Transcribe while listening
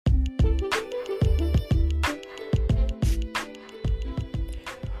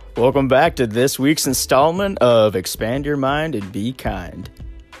Welcome back to this week's installment of Expand Your Mind and Be Kind.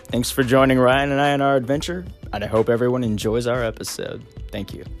 Thanks for joining Ryan and I on our adventure, and I hope everyone enjoys our episode.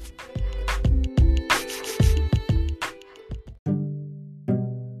 Thank you.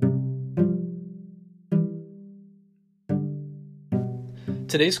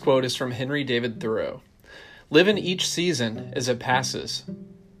 Today's quote is from Henry David Thoreau. "Live in each season as it passes.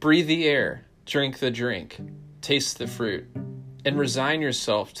 Breathe the air, drink the drink, taste the fruit, and resign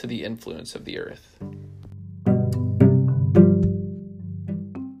yourself to the influence of the earth."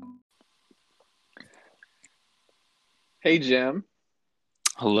 Hey, Jim.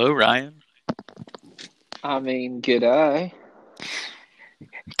 Hello, Ryan. G'day.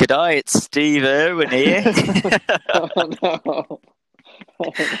 G'day, it's Steve Irwin here. Oh, no.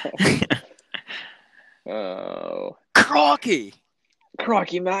 Oh. Crocky!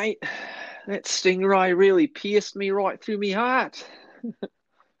 Crikey, mate. That stingray really pierced me right through me heart.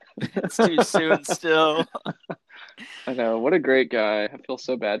 It's too soon still. I know. What a great guy. I feel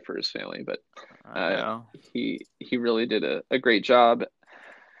so bad for his family, but I know. he really did a great job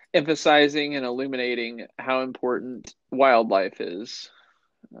emphasizing and illuminating how important wildlife is.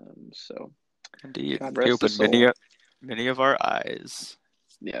 So, Indeed. God He rest his opened soul. many of our eyes.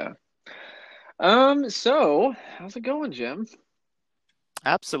 Yeah. So how's it going, Jim?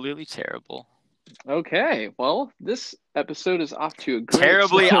 Absolutely terrible. Okay. Well, this episode is off to a great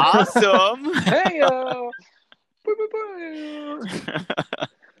Terribly start. awesome! Hey-o!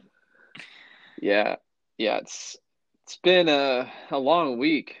 Yeah. It's been a long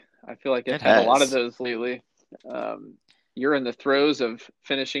week. I feel like I've It had a lot of has. those lately. You're in the throes of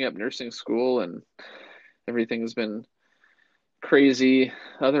finishing up nursing school, and everything's been crazy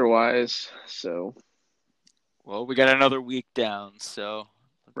otherwise. So, Well, we got another week down, so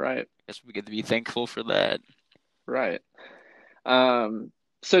right. I guess we get to be thankful for that. Right.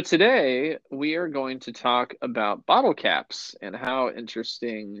 So today we are going to talk about bottle caps and how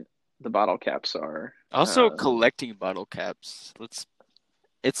interesting the bottle caps are. Also, collecting bottle caps.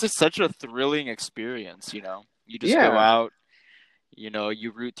 It's such a thrilling experience, you know. You just go Yeah. out,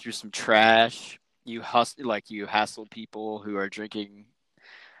 you root through some trash. You hassle people who are drinking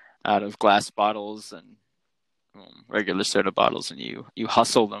out of glass bottles and regular soda bottles, and you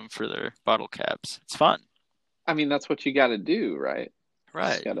hustle them for their bottle caps. It's fun. I mean, that's what you got to do, right?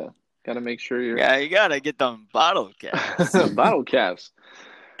 Right. Just gotta make sure you're Yeah, you gotta get them bottle caps. bottle caps.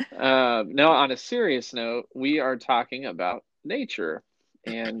 Now, on a serious note, we are talking about nature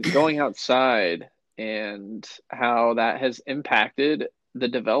and going outside and how that has impacted the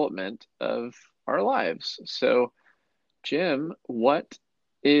development of our lives. So, Jim, what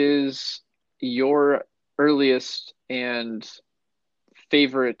is your earliest and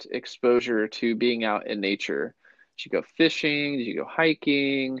favorite exposure to being out in nature? Did you go fishing? Did you go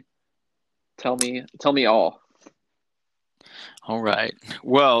hiking? Tell me all. All right.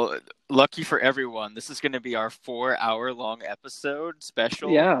 Well, lucky for everyone, this is going to be our 4-hour-long episode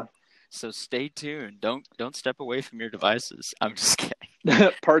special. Yeah. So stay tuned. Don't step away from your devices. I'm just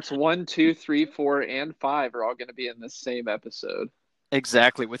kidding. Parts 1, 2, 3, 4, and 5 are all going to be in the same episode.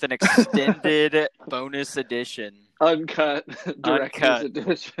 Exactly, with an extended bonus edition. Uncut director's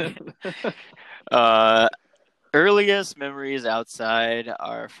edition. Earliest memories outside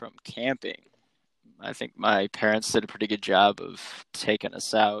are from camping. I think my parents did a pretty good job of taking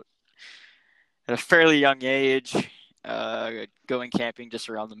us out at a fairly young age, going camping just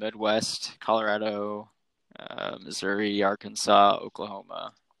around the Midwest, Colorado, Missouri, Arkansas,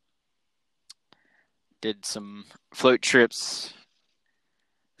 Oklahoma. Did some float trips,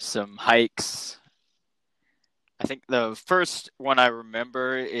 some hikes. I think the first one I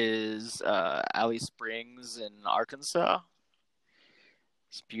remember is Alice Springs in Arkansas.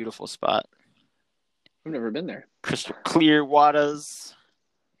 It's a beautiful spot. I've never been there. Crystal clear waters.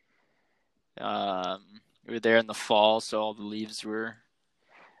 We were there in the fall, so all the leaves were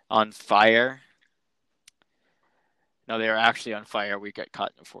on fire. No, they were actually on fire. We got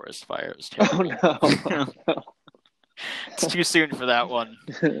caught in a forest fire. It was terrible. Oh, no. It's too soon for that one.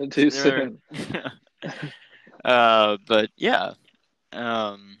 Too soon. But yeah,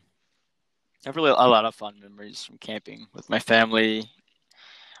 I have really a lot of fun memories from camping with my family,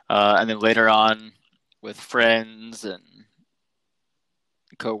 and then later on with friends and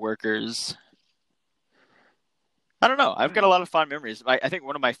co-workers. I don't know. I've got a lot of fond memories. I think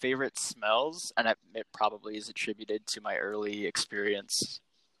one of my favorite smells, and it probably is attributed to my early experience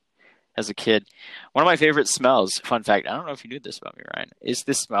as a kid. One of my favorite smells, fun fact, I don't know if you knew this about me, Ryan, is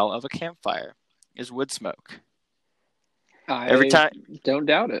the smell of a campfire, is wood smoke. I don't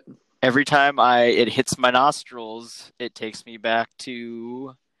doubt it. Every time it hits my nostrils, it takes me back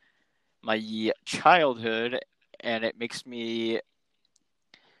to my childhood, and it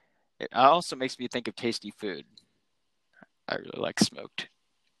also makes me think of tasty food. I really like smoked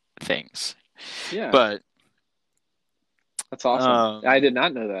things. Yeah, But that's awesome. I did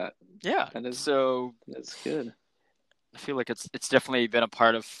not know that. Yeah, so that's good. I feel like it's definitely been a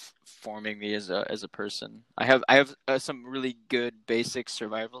part of forming me as a person. I have some really good basic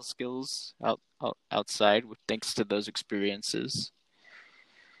survival skills outside, thanks to those experiences.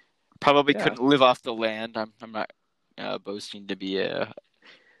 Probably couldn't live off the land. I'm not boasting to be an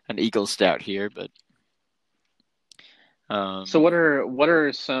Eagle Scout here, but so what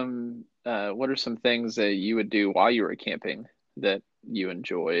are some things that you would do while you were camping that you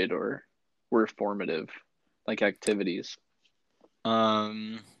enjoyed or were formative, like activities?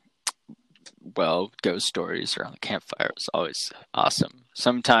 Well, ghost stories around the campfire is always awesome.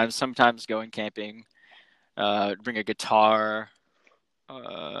 Sometimes going camping, bring a guitar.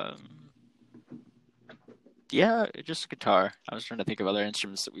 Yeah, just a guitar. I was trying to think of other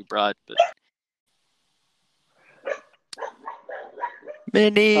instruments that we brought, but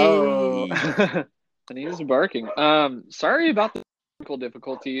Minnie. Oh, Minnie's barking. Sorry about the technical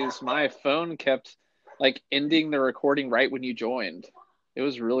difficulties. My phone kept like ending the recording right when you joined. It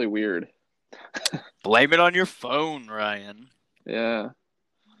was really weird. Blame it on your phone, Ryan. Yeah,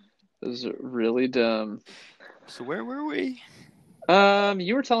 it was really dumb. So where were we?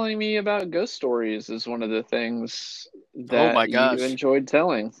 You were telling me about ghost stories is one of the things that you enjoyed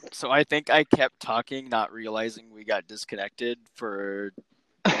telling. So I think I kept talking, not realizing we got disconnected for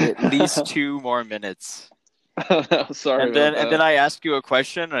at least 2 more minutes. Oh, no, sorry. And then I asked you a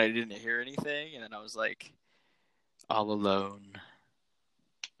question and I didn't hear anything, and then I was like, all alone.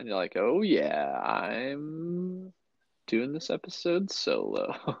 And you're like, oh yeah, I'm doing this episode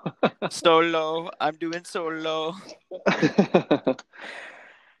solo. I'm doing solo.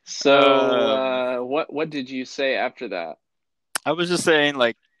 So, what did you say after that? I was just saying,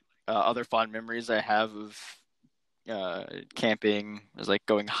 like, other fond memories I have of camping is like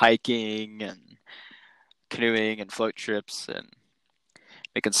going hiking and canoeing and float trips and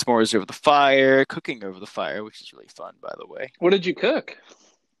making s'mores over the fire, cooking over the fire, which is really fun, by the way. What did you cook?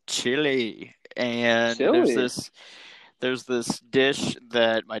 Chili. And there's this dish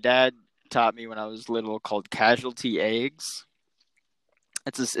that my dad taught me when I was little called casualty eggs.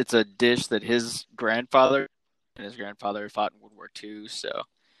 It's a dish that his grandfather fought in World War II, so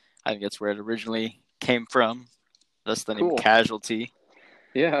I think that's where it originally came from. That's the name Casualty.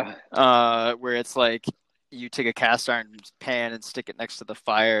 Yeah. Where it's like you take a cast iron pan and stick it next to the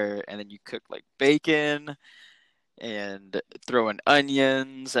fire, and then you cook like bacon and throw in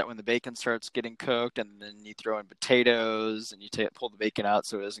onions that when the bacon starts getting cooked, and then you throw in potatoes and you pull the bacon out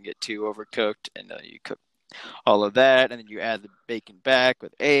so it doesn't get too overcooked, and you cook all of that, and then you add the bacon back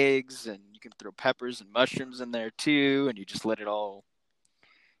with eggs, and you can throw peppers and mushrooms in there too, and you just let it all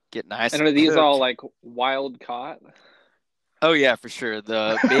get nice. And are these all like wild caught? Oh yeah, for sure.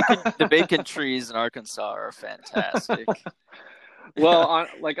 The bacon trees in Arkansas are fantastic. Well, on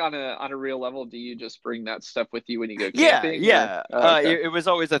a real level, do you just bring that stuff with you when you go camping? Yeah. Okay. It was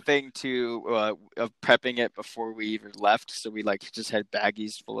always a thing of prepping it before we even left. So we just had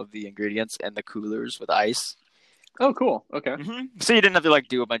baggies full of the ingredients and the coolers with ice. Oh, cool. Okay. Mm-hmm. So you didn't have to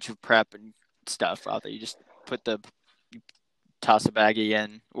do a bunch of prep and stuff out there. You just toss a baggie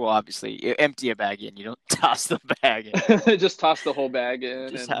in. Well, obviously, you empty a baggie in. You don't toss the bag in. Just toss the whole bag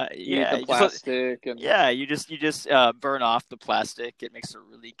in. The plastic. You just burn off the plastic. It makes a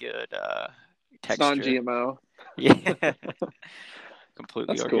really good texture. It's non-GMO. Yeah.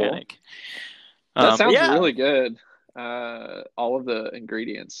 Completely That's organic. Cool. That sounds really good. All of the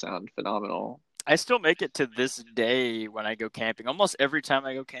ingredients sound phenomenal. I still make it to this day when I go camping. Almost every time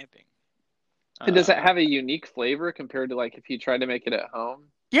I go camping. And does it have a unique flavor compared to if you try to make it at home?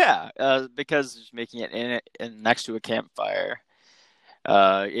 Yeah, because just making it in next to a campfire,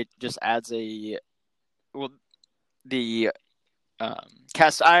 it just adds the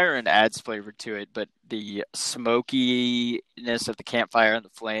cast iron adds flavor to it, but the smokiness of the campfire and the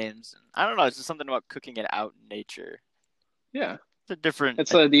flames, I don't know, it's just something about cooking it out in nature. Yeah, it's a different.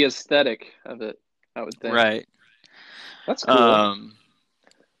 It's the aesthetic of it, I would think. Right. That's cool.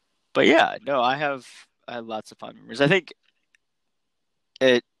 But yeah, no, I have lots of fun memories. I think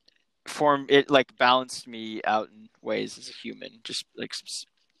it balanced me out in ways as a human, just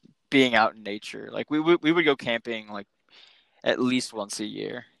being out in nature. We would go camping at least once a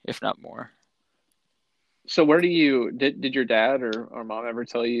year, if not more. So where did your dad or mom ever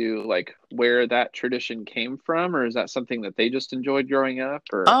tell you like where that tradition came from, or is that something that they just enjoyed growing up,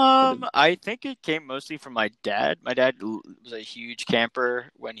 or what did? I think it came mostly from my dad. My dad was a huge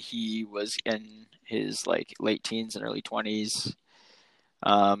camper when he was in his like late teens and early 20s.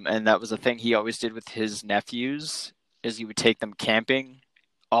 And that was a thing he always did with his nephews is he would take them camping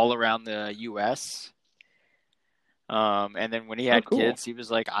all around the US. And then when he Oh, had cool. kids, he was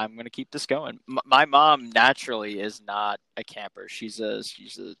like, "I'm going to keep this going." My mom naturally is not a camper. She's a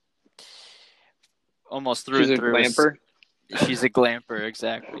almost through She's and a through. glamper. She's a glamper,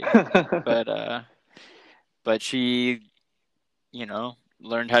 exactly. But but she,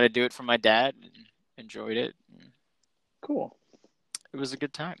 learned how to do it from my dad and enjoyed it. Cool. It was a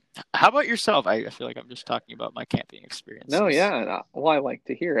good time. How about yourself? I feel like I'm just talking about my camping No, experiences. yeah. Well, I like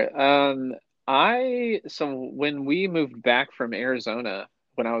to hear it. So when we moved back from Arizona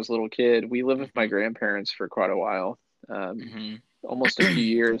when I was a little kid, we lived with my Hmm. grandparents for quite a while, um, Hmm. almost a few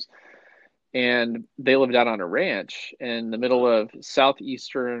years, and they lived out on a ranch in the middle of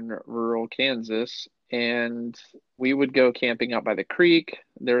southeastern rural Kansas, and we would go camping out by the creek.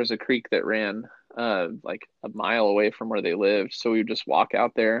 There was a creek that ran like a mile away from where they lived, so we would just walk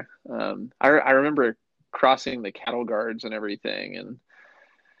out there. I remember crossing the cattle guards and everything, and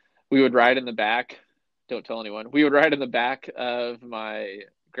we would ride in the back. Don't tell anyone. We would ride in the back of my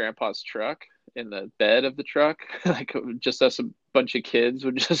grandpa's truck in the bed of the truck, like just us a bunch of kids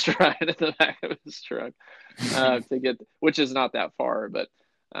would just ride in the back of his truck to get, which is not that far, but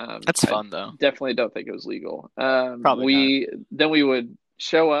That's I fun though. definitely don't think it was legal. Probably not. We would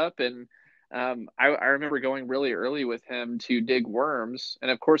show up and I remember going really early with him to dig worms, and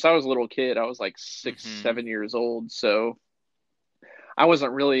of course I was a little kid. I was like six, Hmm. 7 years old, so I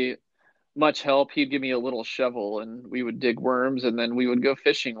wasn't really much help. He'd give me a little shovel and we would dig worms and then we would go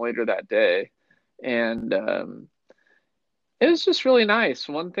fishing later that day. And it was just really nice.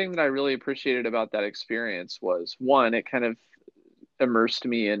 One thing that I really appreciated about that experience was one, it kind of immersed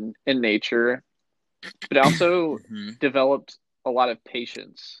me in nature, but it also Hmm. developed a lot of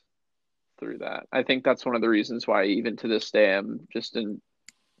patience through that. I think that's one of the reasons why even to this day I'm just in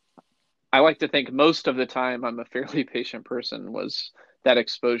I like to think most of the time I'm a fairly patient person was that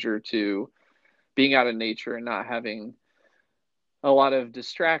exposure to being out in nature and not having a lot of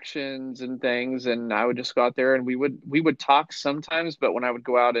distractions and things, and I would just go out there and we would talk sometimes, but when I would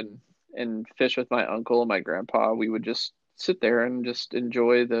go out and fish with my uncle and my grandpa, we would just sit there and just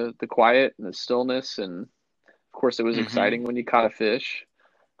enjoy the quiet and the stillness, and of course it was Hmm. exciting when you caught a fish.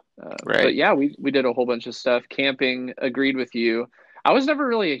 But Right. yeah, we did a whole bunch of stuff. Camping, agreed with you. I was never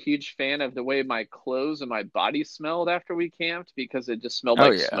really a huge fan of the way my clothes and my body smelled after we camped because it just smelled Oh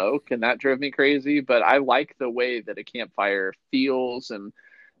like yeah. smoke and that drove me crazy. But I like the way that a campfire feels and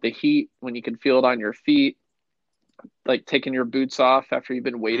the heat when you can feel it on your feet, like taking your boots off after you've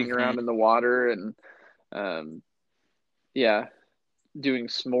been wading around Hmm. in the water and um, yeah, doing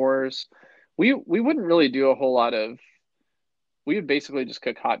s'mores. We wouldn't really do a whole lot of. We would basically just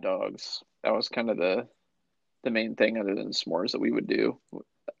cook hot dogs. That was kind of the main thing other than s'mores that we would do.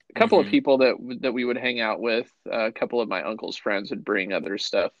 A couple of Hmm. people that we would hang out with, a couple of my uncle's friends would bring other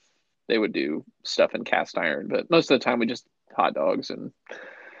stuff. They would do stuff in cast iron, but most of the time we just hot dogs, and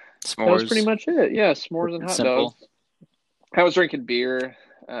that was pretty S'mores. much it. Yeah, s'mores Quick and and hot dogs. simple. I was drinking beer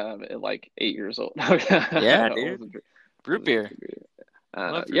at like 8 years old. Yeah, I dude. Root wasn't beer. drinking beer.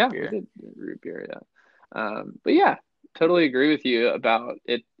 I love root Yeah, we beer. did root beer. Yeah, but yeah, totally agree with you about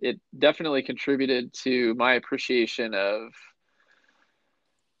it. It definitely contributed to my appreciation of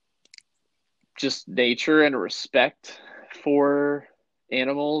just nature and respect for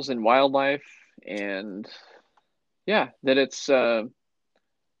animals and wildlife, and yeah, that it's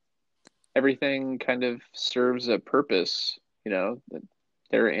everything kind of serves a purpose. That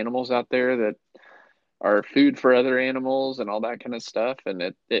there are animals out there that are food for other animals and all that kind of stuff, and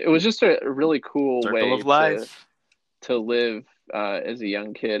it was just a really cool Circle of way life. to live as a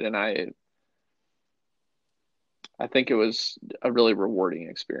young kid, and I think it was a really rewarding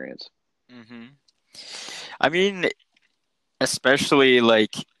experience. Hmm. I mean, especially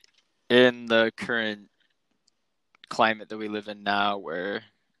like in the current climate that we live in now, where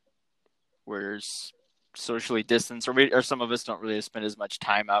we're socially distanced, or some of us don't really spend as much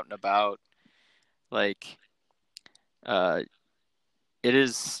time out and about. Like, uh, it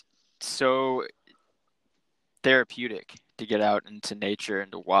is so therapeutic to get out into nature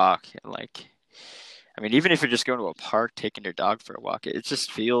and to walk. And like, I mean, even if you're just going to a park, taking your dog for a walk, it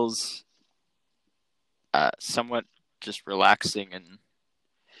just feels somewhat just relaxing and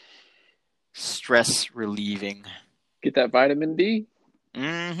stress relieving. Get that vitamin D.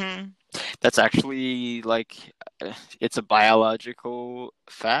 Hmm. That's actually like it's a biological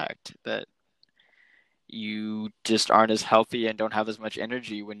fact that you just aren't as healthy and don't have as much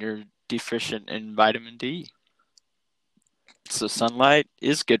energy when you're deficient in vitamin D. So sunlight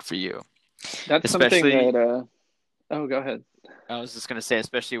is good for you, That's something especially. that. Oh, go ahead. I was just gonna say,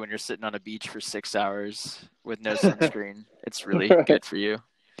 especially when you're sitting on a beach for 6 hours with no sunscreen, it's really good for you.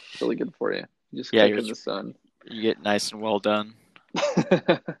 It's really good for you. You just Yeah, cook in the sun. you get nice and well done.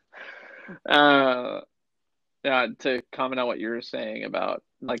 uh, yeah, to comment on what you were saying about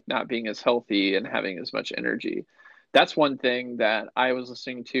like not being as healthy and having as much energy. That's one thing that I was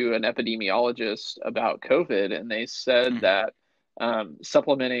listening to an epidemiologist about COVID, and they said Mhm. that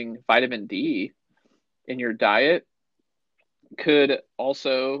supplementing vitamin D in your diet could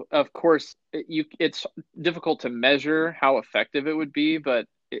also, of course, it's difficult to measure how effective it would be, but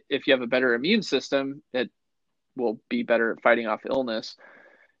if you have a better immune system, it will be better at fighting off illness.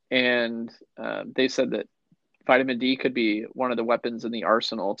 And they said that vitamin D could be one of the weapons in the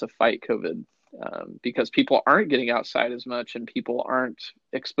arsenal to fight COVID, because people aren't getting outside as much and people aren't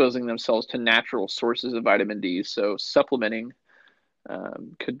exposing themselves to natural sources of vitamin D. So supplementing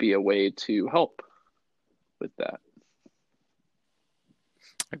could be a way to help with that.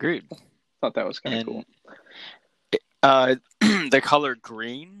 Agreed. Thought that was kind of And cool. the color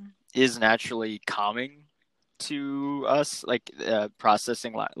green is naturally calming to us. Like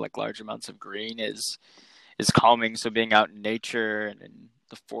processing like large amounts of green is calming. So being out in nature and in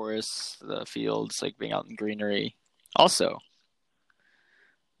the forests, the fields, like being out in greenery, also.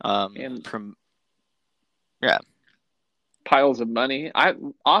 And Yeah. piles of money.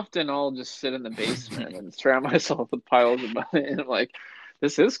 I'll just sit in the basement and surround myself with piles of money, and I'm like,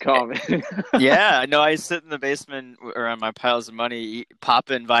 this is calming. Yeah, no, I sit in the basement around my piles of money,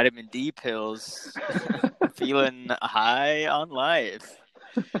 popping vitamin D pills, feeling high on life.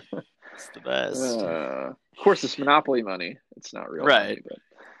 It's the best. Of course, it's Monopoly money. It's not real money, Right.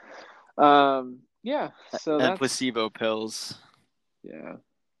 but yeah. So And that's placebo pills. yeah.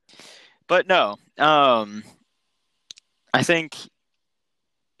 But no, I think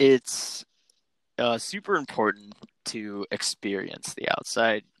it's super important to experience the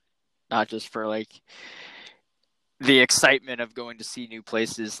outside, not just for like the excitement of going to see new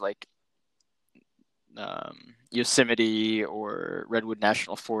places like Yosemite or Redwood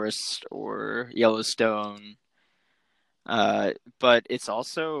National Forest or Yellowstone. But it's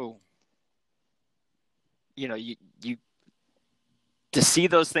also, you to see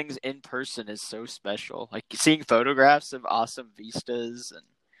those things in person is so special. Like seeing photographs of awesome vistas and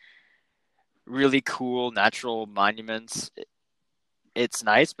really cool natural monuments. It's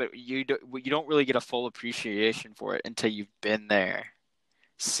nice, but you don't really get a full appreciation for it until you've been there,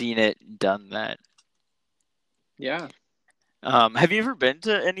 seen it, done that. Yeah. Have you ever been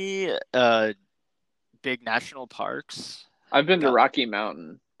to any big national parks? I've been to Rocky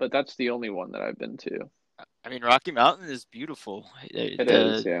Mountain, but that's the only one that I've been to. I mean, Rocky Mountain is beautiful. It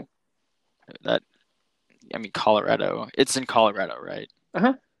is, yeah. Colorado. It's in Colorado, right?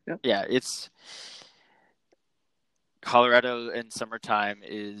 Uh-huh. Yeah. Yeah, it's Colorado in summertime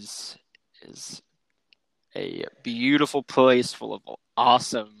is a beautiful place full of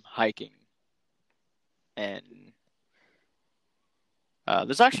awesome hiking, and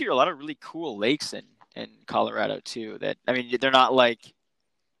there's actually a lot of really cool lakes in Colorado too. That they're not like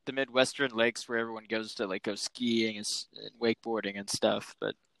the Midwestern lakes where everyone goes to like go skiing and wakeboarding and stuff,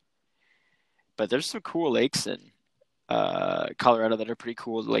 but there's some cool lakes in Colorado that are pretty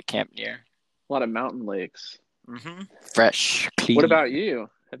cool to like camp near. A lot of mountain lakes. Mm-hmm. Fresh, clean. What about you?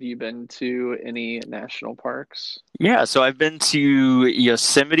 Have you been to any national parks? Yeah, so I've been to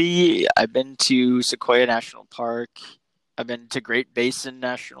Yosemite. I've been to Sequoia National Park. I've been to Great Basin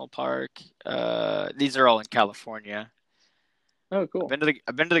National Park. These are all in California. Oh, cool.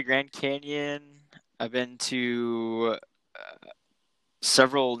 I've been to the Grand Canyon. I've been to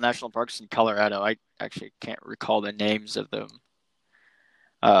several national parks in Colorado. I actually can't recall the names of them.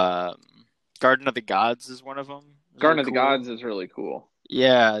 Garden of the Gods is one of them. Garden of the Gods is really cool.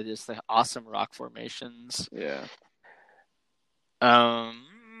 Yeah, just the awesome rock formations. Yeah. The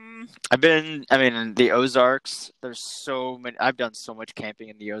Ozarks. There's so many. I've done so much camping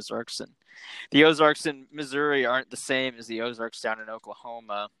in the Ozarks, and the Ozarks in Missouri aren't the same as the Ozarks down in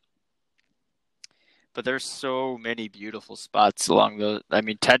Oklahoma. But there's so many beautiful spots along the.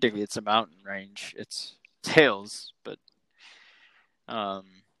 Technically, it's a mountain range. It's hills, but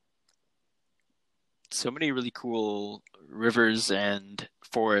so many really cool rivers and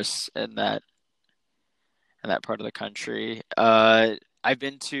forests in that part of the country. I've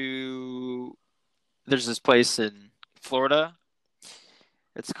been to. There's this place in Florida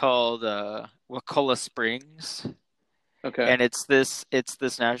It's called Wakulla Springs, Okay. and it's this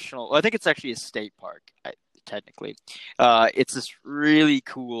national. Well, I think it's actually a state park, technically. It's this really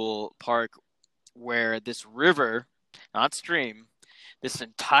cool park where this river, not stream, this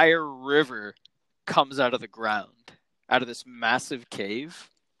entire river comes out of the ground, out of this massive cave,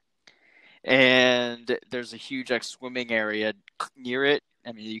 and there's a huge like swimming area near it.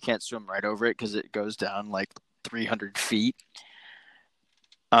 I mean, you can't swim right over it because it goes down like 300 feet.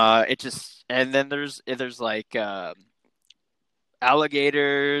 It just and then there's like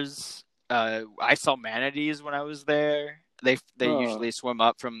alligators. I saw manatees when I was there. They Oh, usually swim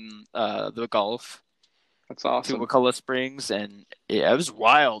up from the Gulf that's to awesome. Wakulla Springs, and yeah, it was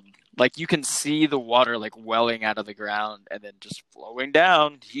wild. Like you can see the water like welling out of the ground and then just flowing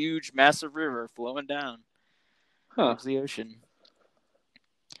down. Huge, massive river flowing down Huh. towards the ocean.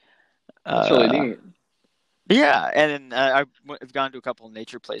 That's really Uh, neat. yeah, and then I've gone to a couple of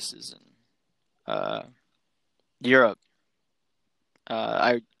nature places in Europe.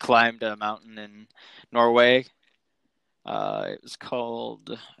 I climbed a mountain in Norway. It was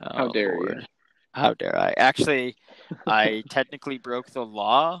called, How oh dare you? Lord, how dare I? Actually, I technically broke the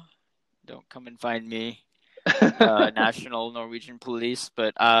law. Don't come and find me, National Norwegian Police.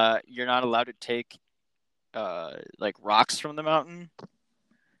 But you're not allowed to take like rocks from the mountain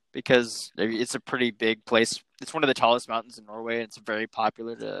because it's a pretty big place. It's one of the tallest mountains in Norway, and it's very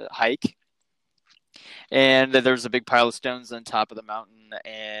popular to hike. And there's a big pile of stones on top of the mountain,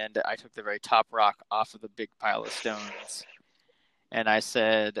 and I took the very top rock off of the big pile of stones. And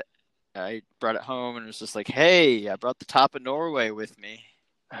I brought it home and was just like, hey, I brought the top of Norway with me.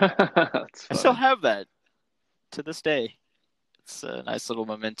 That's I still funny. have that to this day. It's a nice little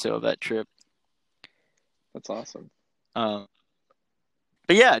memento of that trip. That's awesome. Um,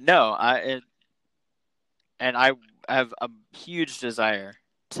 but yeah, no, I have a huge desire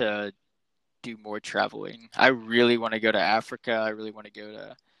to do more traveling. I really want to go to Africa. I really want to go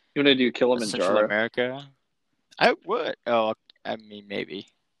to You want to do Central Kilimanjaro? America. I would. Oh, I mean, maybe.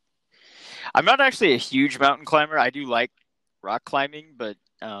 I'm not actually a huge mountain climber. I do like rock climbing, but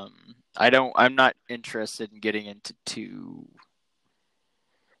I don't. I'm not interested in getting into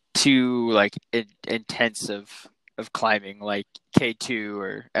too like intensive of climbing, like K2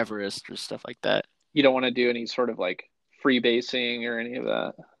 or Everest or stuff like that. You don't want to do any sort of like freebasing or any of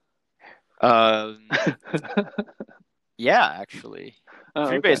Um, that? yeah, actually, Oh,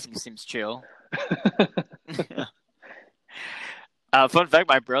 okay. freebasing seems chill. Fun fact: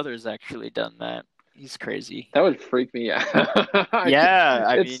 my brother's actually done that. He's crazy. That would freak me out. Yeah,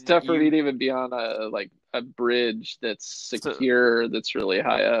 I It's mean, tough for me to even be on a like a bridge that's so secure, that's really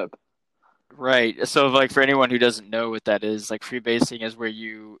high up. right. So, like, for anyone who doesn't know what that is, like, freebasing is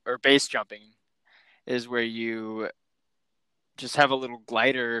or base jumping is where you just have a little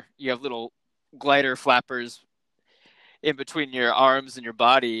glider. You have little glider flappers in between your arms and your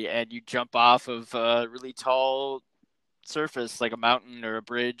body, and you jump off of a really tall surface, like a mountain or a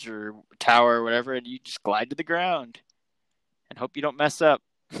bridge or a tower or whatever, and you just glide to the ground and hope you don't mess up.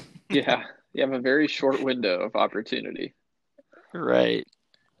 Yeah, you have a very short window of opportunity. Right.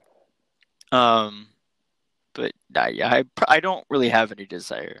 Um, but yeah, I don't really have any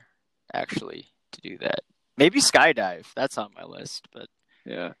desire actually to do that. Maybe skydive. That's on my list,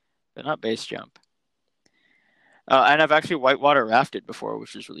 Yeah. but not base jump. And I've actually whitewater rafted before,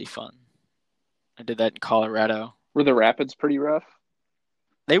 which was really fun. I did that in Colorado. Were the rapids pretty rough?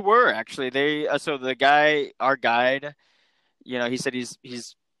 They were actually so our guide, he said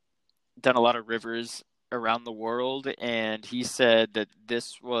he's done a lot of rivers around the world, and he said that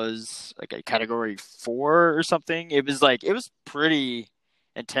this was like a category 4 or something. It was pretty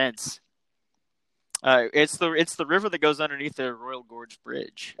intense. It's the river that goes underneath the Royal Gorge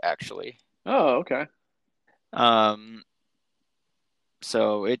Bridge, actually. Oh, okay. Um,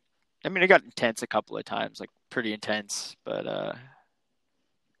 so it got intense a couple of times, like pretty intense, but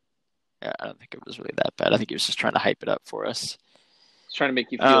yeah, I don't think it was really that bad. I think he was just trying to hype it up for us. It's trying to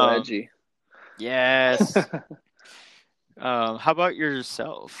make you feel Um, edgy. yes. How about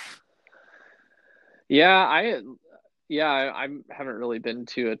yourself? Yeah, I haven't really been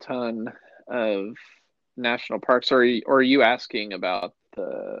to a ton of national parks. Or are you asking about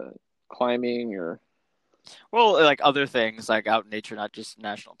the climbing or? Well, like other things, like out in nature, not just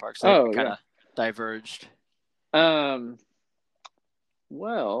national parks. They Oh, kind yeah. of diverged. Um,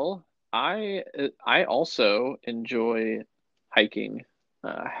 well, I also enjoy hiking.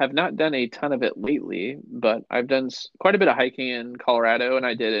 Have not done a ton of it lately, but I've done quite a bit of hiking in Colorado, and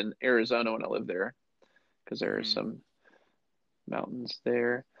I did in Arizona when I lived there because there are Hmm. some mountains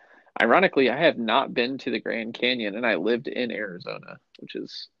there. Ironically, I have not been to the Grand Canyon, and I lived in Arizona, which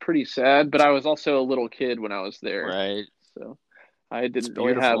is pretty sad. But I was also a little kid when I was there, Right. so I It's didn't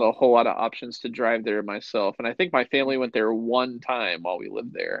really have beautiful. a whole lot of options to drive there myself. And I think my family went there one time while we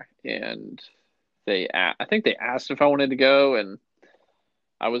lived there, and I think they asked if I wanted to go, and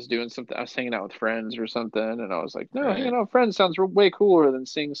I was doing something. I was hanging out with friends or something, and I was like, "No, hanging Right. out with friends sounds way cooler than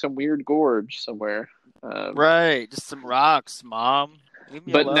seeing some weird gorge somewhere." Um, Right. Just some rocks, Mom. Leave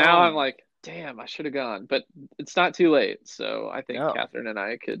me but now I'm alone. like, "Damn, I should have gone." But it's not too late, so I think No. Catherine and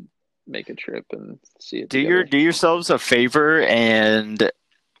I could make a trip and see it Do together. yourselves a favor and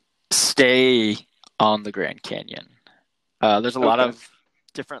stay on the Grand Canyon. There's a lot Okay. of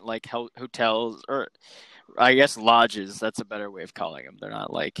different like hotels, or I guess lodges. That's a better way of calling them. They're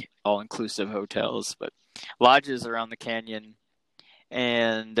not like all-inclusive hotels, but lodges around the canyon.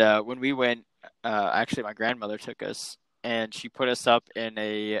 And when we went, actually, my grandmother took us, and she put us up in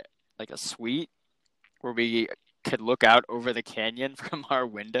a suite where we could look out over the canyon from our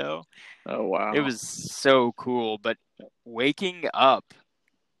window. Oh It wow. was so cool. But waking up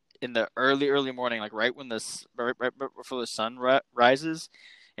in the early morning, like right when right before the sun rises,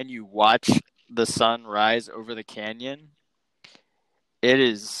 and you watch the sun rise over the canyon,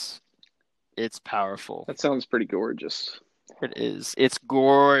 it's powerful. That sounds pretty gorgeous. It is. It's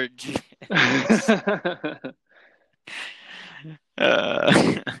gorge. uh,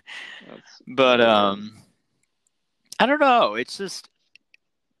 That's but hilarious. I don't know. It's just,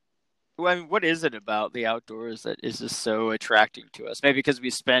 well, I mean, what is it about the outdoors that is just so attracting to us? Maybe because we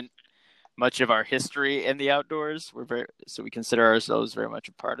spent much of our history in the outdoors. So we consider ourselves very much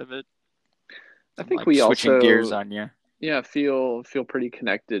a part of it. I I'm think like we switching gears also, on you. yeah, feel pretty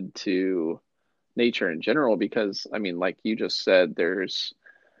connected to nature in general because I mean, like you just said, there's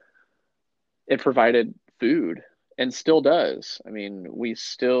it provided food and still does. I mean, we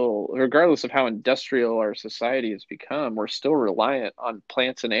still, regardless of how industrial our society has become, we're still reliant on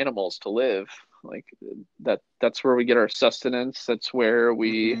plants and animals to live. Like that's where we get our sustenance. That's where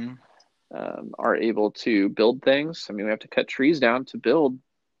we Mm-hmm. are able to build things. I mean, we have to cut trees down to build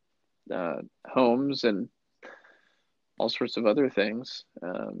homes and all sorts of other things,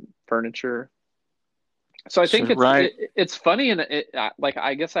 furniture. So I So think right. it's funny and like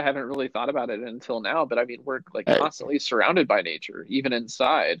I guess I haven't really thought about it until now, but I mean we're like Right. constantly surrounded by nature, even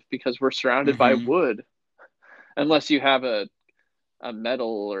inside, because we're surrounded by Mm-hmm. wood. Unless you have a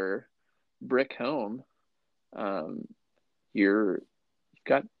metal or brick home, um, you've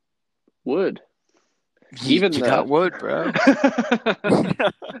got wood. Even You got the wood, bro.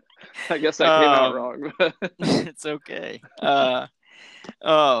 I guess that came out um, wrong. it's okay.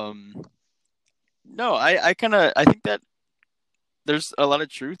 Um, no, I think that there's a lot of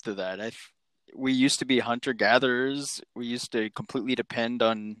truth to that. We used to be hunter gatherers. We used to completely depend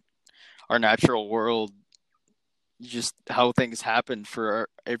on our natural world, just how things happened for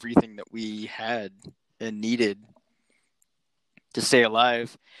everything that we had and needed to stay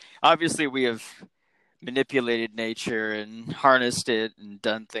alive. Obviously, we have manipulated nature and harnessed it and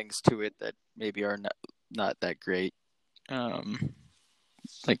done things to it that maybe are not that great, um,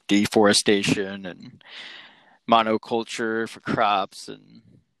 like deforestation and monoculture for crops and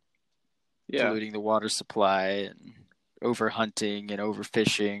Yeah, polluting the water supply and overhunting and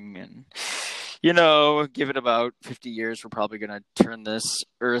overfishing. And give it about 50 years, we're probably going to turn this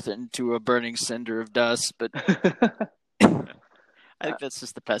earth into a burning cinder of dust. But I think that's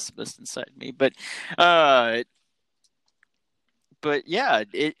just the pessimist inside me. Uh, but yeah,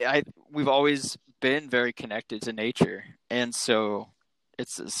 we've always been very connected to nature, and so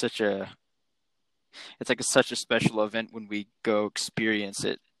it's such a special event when we go experience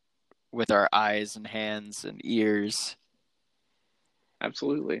it with our eyes and hands and ears.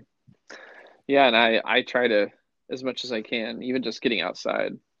 absolutely. Yeah, and I try to as much as I can, even just getting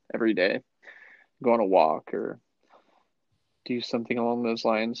outside every day, go on a walk or do something along those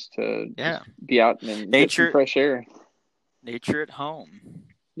lines to just Yeah, be out and get some nature, fresh air. nature at home,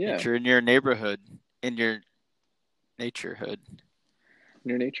 Yeah, nature in your neighborhood, in your naturehood. in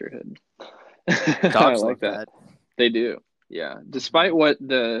your naturehood. I Dogs like love that. that. They do. Yeah. Despite Mm-hmm. what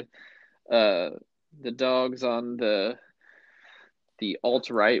uh the dogs on the alt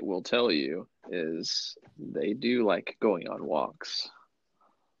right will tell you is they do like going on walks.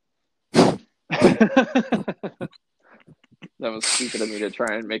 That was stupid of me to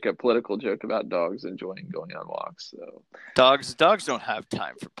try and make a political joke about dogs enjoying going on walks. So Dogs don't have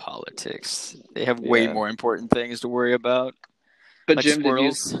time for politics. They have way yeah. more important things to worry about, But like Jim,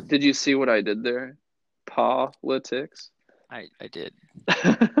 squirrels. did you see what I did there? Politics. I did.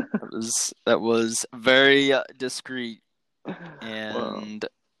 That was very discreet Well, and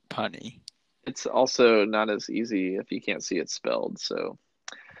honey. It's also not as easy if you can't see it spelled. So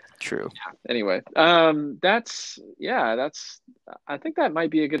True. anyway, that's I think that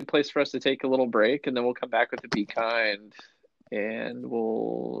might be a good place for us to take a little break, and then we'll come back with the Be Kind, and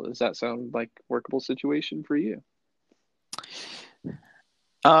does that sound like a workable situation for you?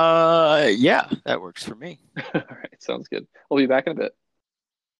 Yeah, that works for me. All right, sounds good. We'll be back in a bit.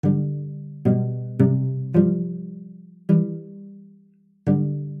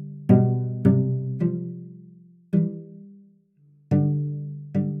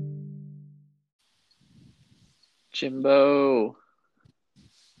 Jimbo,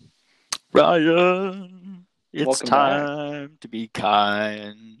 Ryan, it's welcome time to be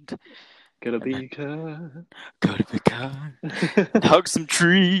kind. Gonna be kind. Gotta be kind. Hug some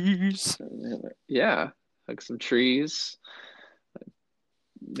trees. Yeah, hug some trees.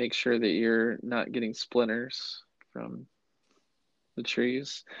 Make sure that you're not getting splinters from the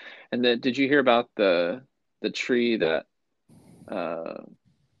trees. And then, did you hear about the tree that uh,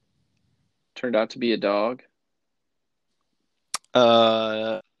 turned out to be a dog?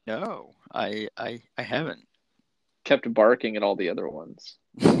 No, I haven't. Kept barking at all the other ones.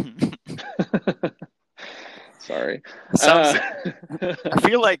 Sorry. Sounds. I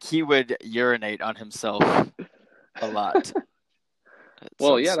feel like he would urinate on himself a lot.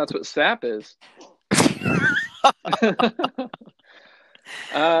 Well, yeah, that's what sap is.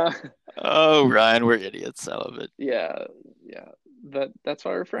 Oh, Ryan, we're idiots. I love it. Yeah. That's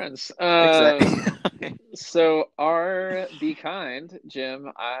why we're friends. Exactly. So our Be Kind,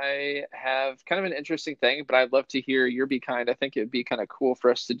 Jim, I have kind of an interesting thing, but I'd love to hear your Be Kind. I think it'd be kind of cool for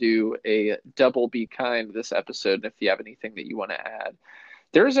us to do a double Be Kind this episode. And if you have anything that you want to add.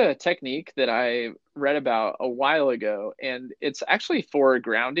 There's a technique that I read about a while ago, and it's actually for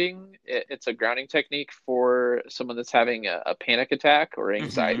grounding. It's a grounding technique for someone that's having a panic attack or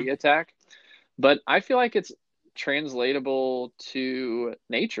anxiety attack. But I feel like it's translatable to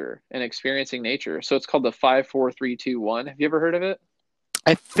nature and experiencing nature. So it's called the 5-4-3-2-1. Have you ever heard of it?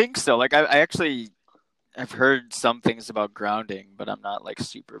 I think so. Like I've heard some things about grounding, but I'm not like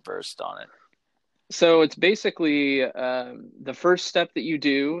super versed on it. So it's basically the first step that you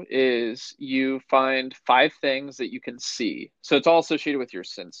do is you find 5 things that you can see. So it's all associated with your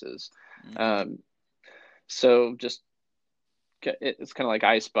senses. So just it's kind of like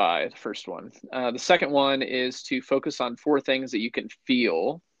I Spy, the first one. The second one is to focus on 4 things that you can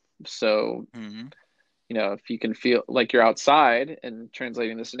feel. So, if you can feel like you're outside and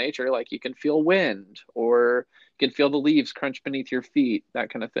translating this to nature, like you can feel wind or you can feel the leaves crunch beneath your feet,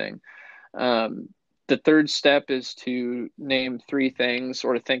 that kind of thing. The third step is to name 3 things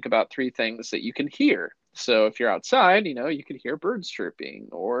or to think about 3 things that you can hear. So if you're outside, you can hear birds chirping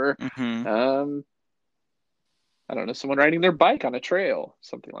or, I don't know, someone riding their bike on a trail,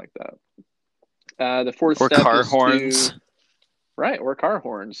 something like that. The fourth step car is horns. Right, or car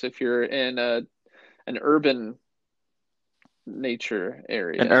horns if you're in an urban nature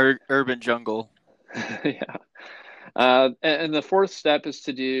area. An urban jungle. Yeah. And the fourth step is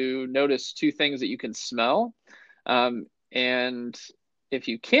to notice 2 things that you can smell. And if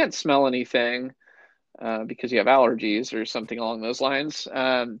you can't smell anything because you have allergies or something along those lines,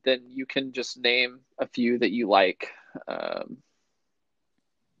 then you can just name a few that you like,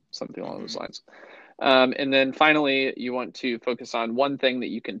 something along those lines. And then finally, you want to focus on 1 thing that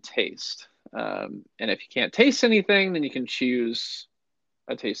you can taste. And if you can't taste anything, then you can choose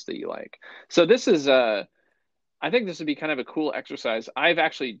a taste that you like. So this is I think this would be kind of a cool exercise. I've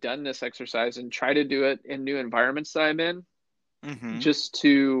actually done this exercise and try to do it in new environments that I'm in, just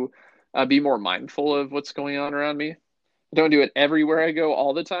to be more mindful of what's going on around me. I don't do it everywhere I go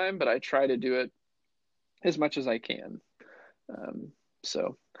all the time, but I try to do it as much as I can.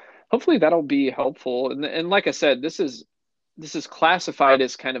 So hopefully that'll be helpful. And like I said, this is classified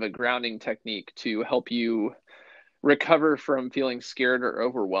as kind of a grounding technique to help you recover from feeling scared or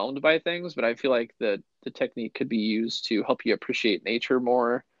overwhelmed by things, but I feel like the technique could be used to help you appreciate nature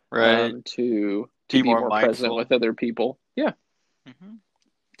more, right? To be more present with other people. Yeah.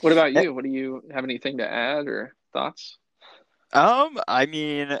 What about you? What do you have anything to add or thoughts? I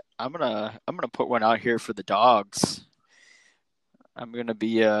mean, I'm gonna put one out here for the dogs. I'm gonna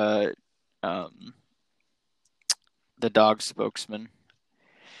be the dog spokesman.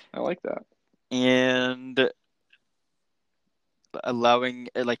 I like that. And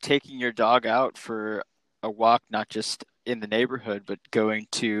taking your dog out for a walk, not just in the neighborhood, but going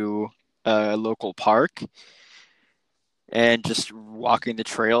to a local park and just walking the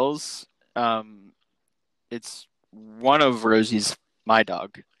trails. It's one of my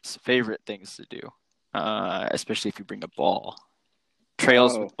dog's favorite things to do, especially if you bring a ball,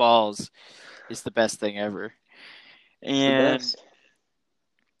 trails Oh. with balls is the best thing ever. It's the And best.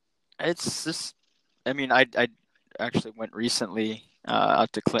 it's just, I mean, I actually went recently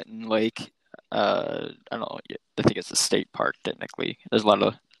out to Clinton Lake. I don't know, I think it's a state park technically. There's a lot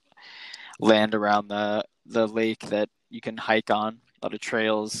of land around the lake that you can hike on, a lot of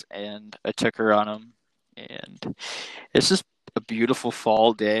trails, and I took her on them. And it's just a beautiful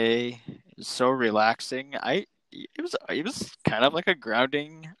fall day. It's so relaxing. It was kind of like a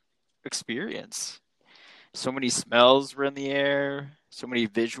grounding experience. So many smells were in the air, so many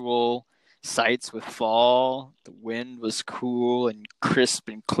visual sights with fall. The wind was cool and crisp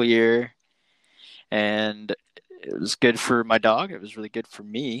and clear, and it was good for my dog. It was really good for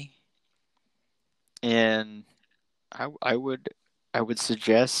me, and I would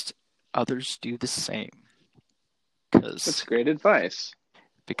suggest others do the same That's great advice.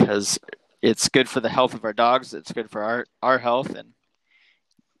 because it's good for the health of our dogs. It's good for our health, and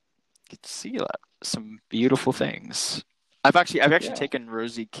get to see some beautiful things. I've actually taken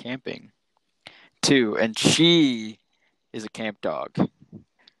Rosie camping too, and she is a camp dog.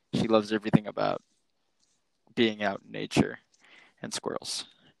 She loves everything about being out in nature and squirrels.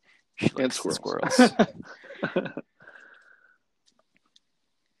 She likes the squirrels.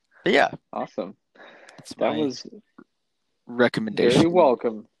 But yeah, Awesome. That was recommendation. Very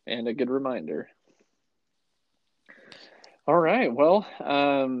welcome and a good reminder. All right. Well,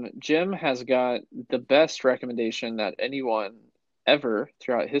 Jim has got the best recommendation that anyone ever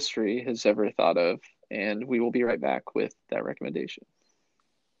throughout history has ever thought of, and we will be right back with that recommendation.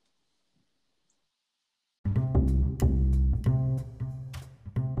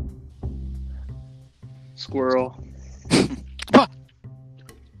 Squirrel.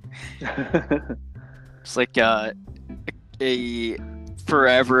 It's like a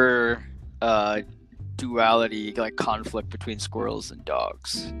forever duality, like conflict between squirrels and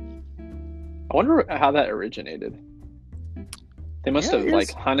dogs. I wonder how that originated. They must have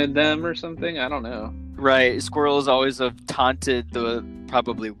like hunted them or something. I don't know. Right, squirrels always have taunted the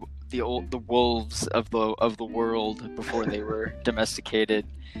wolves of the world before they were domesticated,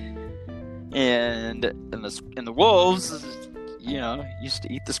 and the wolves, used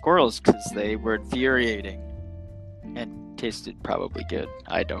to eat the squirrels because they were infuriating and tasted probably good.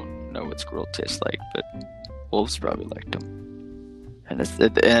 I don't know what squirrel tastes like, but wolves probably liked them. And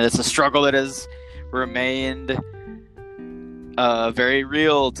it's a struggle that has remained very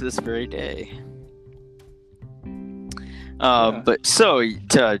real to this very day. But so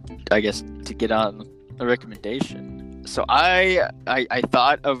to get on a recommendation. So I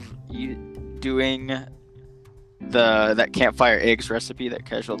thought of you doing that campfire eggs recipe, that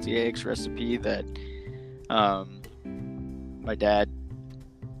casualty eggs recipe that my dad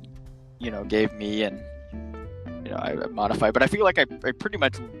gave me, and I modified, but I feel like I pretty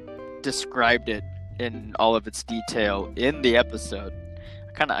much described it in all of its detail in the episode.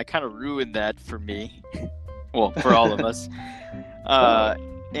 I kind of ruined that for me. Well, for all of us.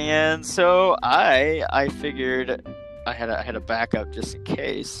 And so I figured I had a backup just in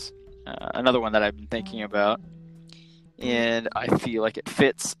case. Another one that I've been thinking about, and I feel like it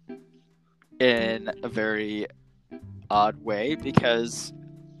fits in a very odd way because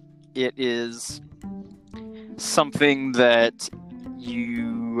it is something that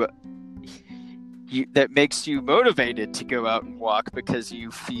that makes you motivated to go out and walk because you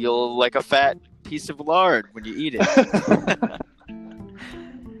feel like a fat piece of lard when you eat it.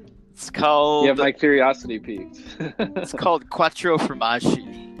 It's called... Yeah, my curiosity peaked. It's called Quattro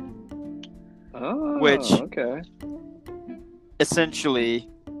Formaggi. Oh, which okay. essentially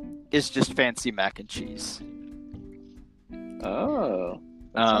is just fancy mac and cheese. Oh,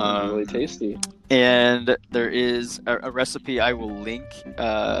 that sounds really tasty. And there is a recipe I will link.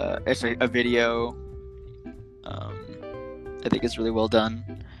 It's a video. I think it's really well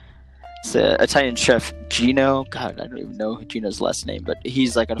done. It's Italian chef Gino. God, I don't even know Gino's last name, but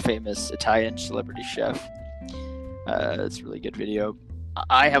he's like a famous Italian celebrity chef. It's a really good video.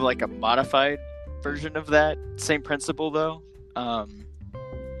 I have like a modified version of that same principle though,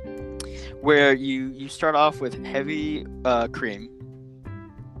 where you start off with heavy cream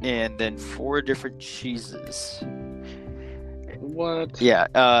and then 4 different cheeses. What?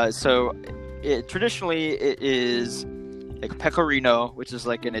 Yeah. So traditionally it is like pecorino, which is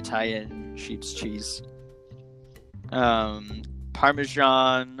like an Italian sheep's cheese,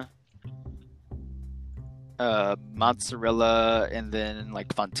 Parmesan, mozzarella, and then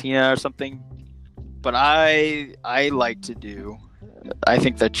like fontina or something. But I like to do, I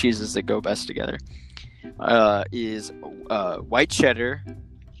think the cheeses that go best together is white cheddar,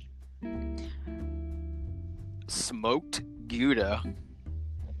 smoked Gouda,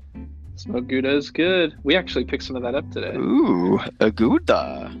 Smoked Gouda is good. We actually picked some of that up today. Ooh, a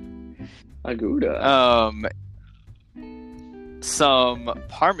Gouda. A Gouda. Some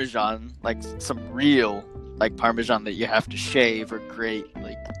Parmesan, like some real like Parmesan that you have to shave, are great.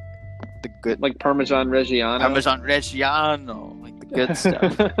 Like the good, like Parmesan Reggiano. Parmesan Reggiano, like the good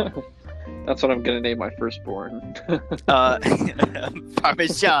stuff. That's what I'm gonna name my firstborn.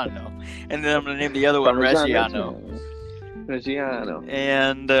 Parmigiano, and then I'm gonna name the other one Reggiano. Reggiano.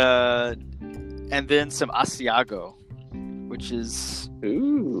 And then some Asiago, which is,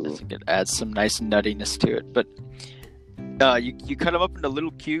 ooh, I think it adds some nice nuttiness to it. But you cut them up into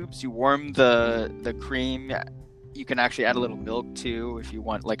little cubes. You warm the cream. You can actually add a little milk too if you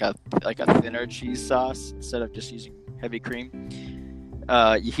want like a thinner cheese sauce instead of just using heavy cream.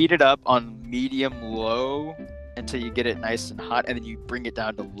 You heat it up on medium low until you get it nice and hot, and then you bring it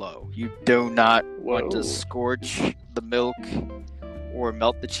down to low. You do not want to scorch the milk or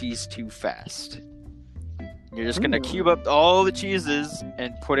melt the cheese too fast. You're just going to cube up all the cheeses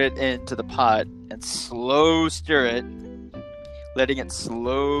and put it into the pot and slow stir it, letting it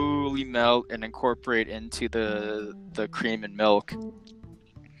slowly melt and incorporate into the cream and milk.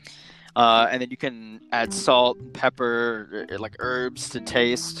 And then you can add salt and pepper, like herbs to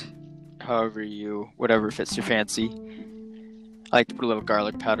taste, whatever fits your fancy. I like to put a little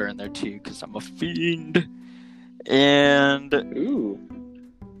garlic powder in there too, because I'm a fiend. And and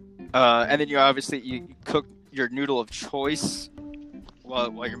then you cook your noodle of choice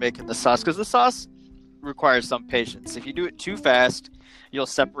while you're making the sauce, because the sauce requires some patience. If you do it too fast, you'll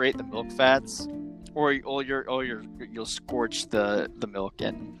separate the milk fats, or you'll scorch the milk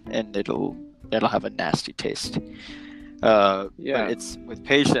and it'll have a nasty taste. But it's with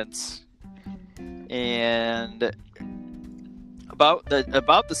patience, and about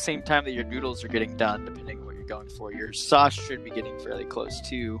the same time that your noodles are getting done, depending on what you're going for, your sauce should be getting fairly close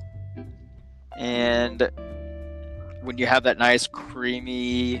too. And when you have that nice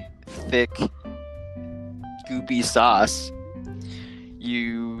creamy, thick, goopy sauce,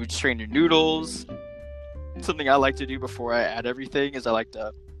 you strain your noodles. Something I like to do before I add everything is I like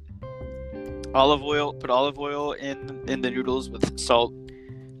to put olive oil in the noodles with salt,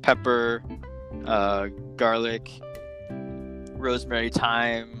 pepper, garlic, rosemary,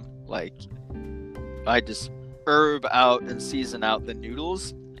 thyme. Like, I just herb out and season out the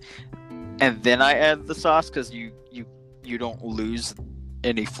noodles, and then I add the sauce, because you don't lose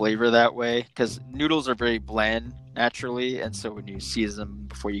any flavor that way, because noodles are very bland naturally, and so when you season them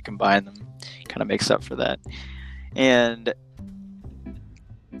before you combine them, it kind of makes up for that. And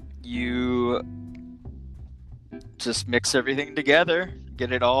you just mix everything together,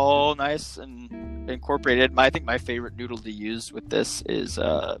 get it all nice and incorporated. I think my favorite noodle to use with this is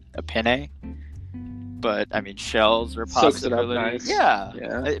a penne, but I mean, shells are a possibility. Nice. Yeah.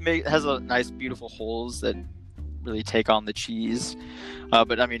 It has a nice, beautiful holes that really take on the cheese.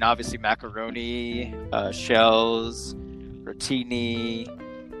 But I mean, obviously macaroni, shells, rotini,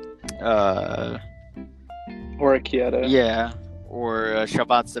 orecchietta. Yeah, or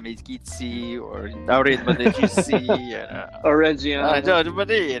ciabatta meschizzi, or aurisma de Chisi, Oreggiano.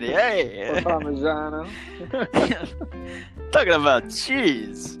 Hey, or Parmigiano. Talking about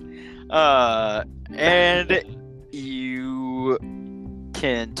cheese. And you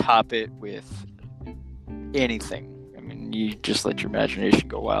can top it with anything. I mean, you just let your imagination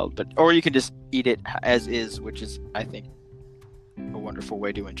go wild, or you can just eat it as is, which is, I think, a wonderful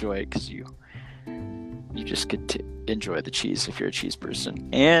way to enjoy it, because you just get to enjoy the cheese if you're a cheese person.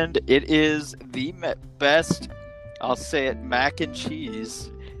 And it is the best, I'll say it, mac and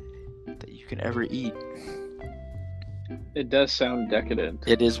cheese that you can ever eat. It does sound decadent.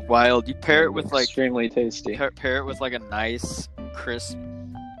 It is wild. You pair it with extremely tasty. Pair it with like a nice crisp,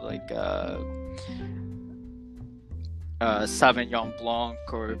 like Sauvignon Blanc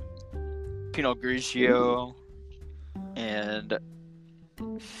or Pinot Grigio, and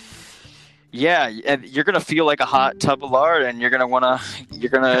and you're gonna feel like a hot tub of lard, and you're gonna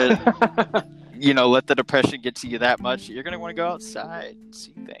let the depression get to you that much. You're gonna want to go outside and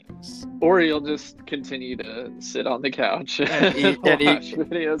see things, or you'll just continue to sit on the couch and eat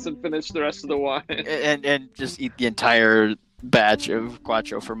videos and finish the rest of the wine, and just eat the entire batch of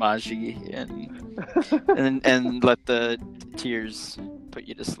Quattro Formaggi and let the tears put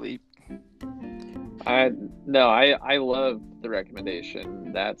you to sleep. I love the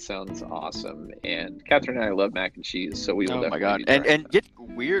recommendation. That sounds awesome. And Catherine and I love mac and cheese, so we will. Oh my god! And get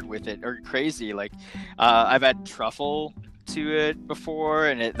weird with it, or crazy. Like I've had truffle to it before,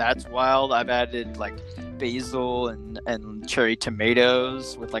 and that's wild. I've added like basil and cherry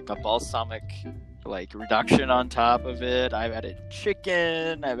tomatoes with like a balsamic like reduction on top of it. I've added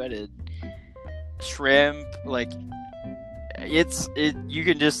chicken. I've added shrimp. Like you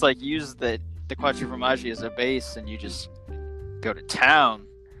can just like use the quattro formaggi as a base, and you just go to town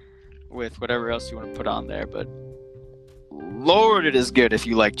with whatever else you want to put on there. But Lord, it is good if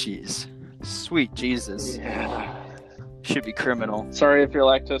you like cheese. Sweet Jesus. Yeah. Should be criminal. Sorry if you're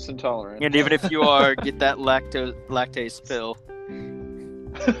lactose intolerant. And even if you are, get that lactase pill.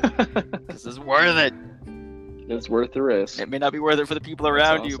 This is worth it. It's worth the risk. It may not be worth it for the people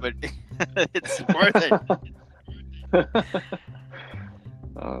around you, but it's worth it.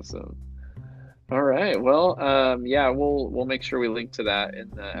 Awesome. All right. Well, yeah, we'll make sure we link to that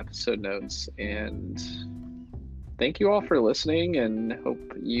in the episode notes. And thank you all for listening, and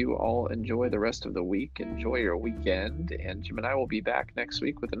hope you all enjoy the rest of the week. Enjoy your weekend, and Jim and I will be back next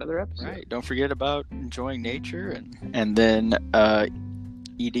week with another episode. Right. Don't forget about enjoying nature and then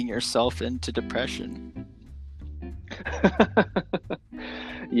eating yourself into depression.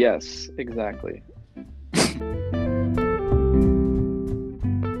 Yes, exactly.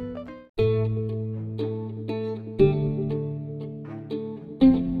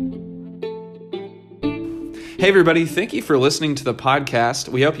 Hey everybody, thank you for listening to the podcast.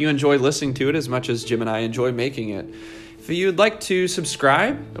 We hope you enjoy listening to it as much as Jim and I enjoy making it. If you'd like to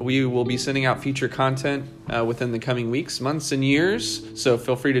subscribe, we will be sending out future content within the coming weeks, months, and years. So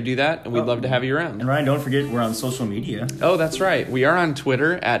feel free to do that, and we'd love to have you around. And Ryan, don't forget we're on social media. Oh, that's right. We are on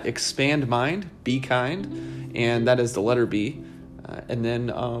Twitter at expandmind, be kind, and that is the letter B. And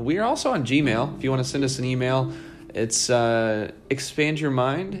then we are also on Gmail. If you want to send us an email, it's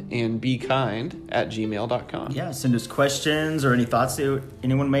expandyourmind and bekind@gmail.com. Yeah, send us questions or any thoughts that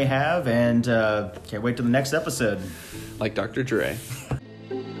anyone may have, and can't wait till the next episode. Like Dr. Dre.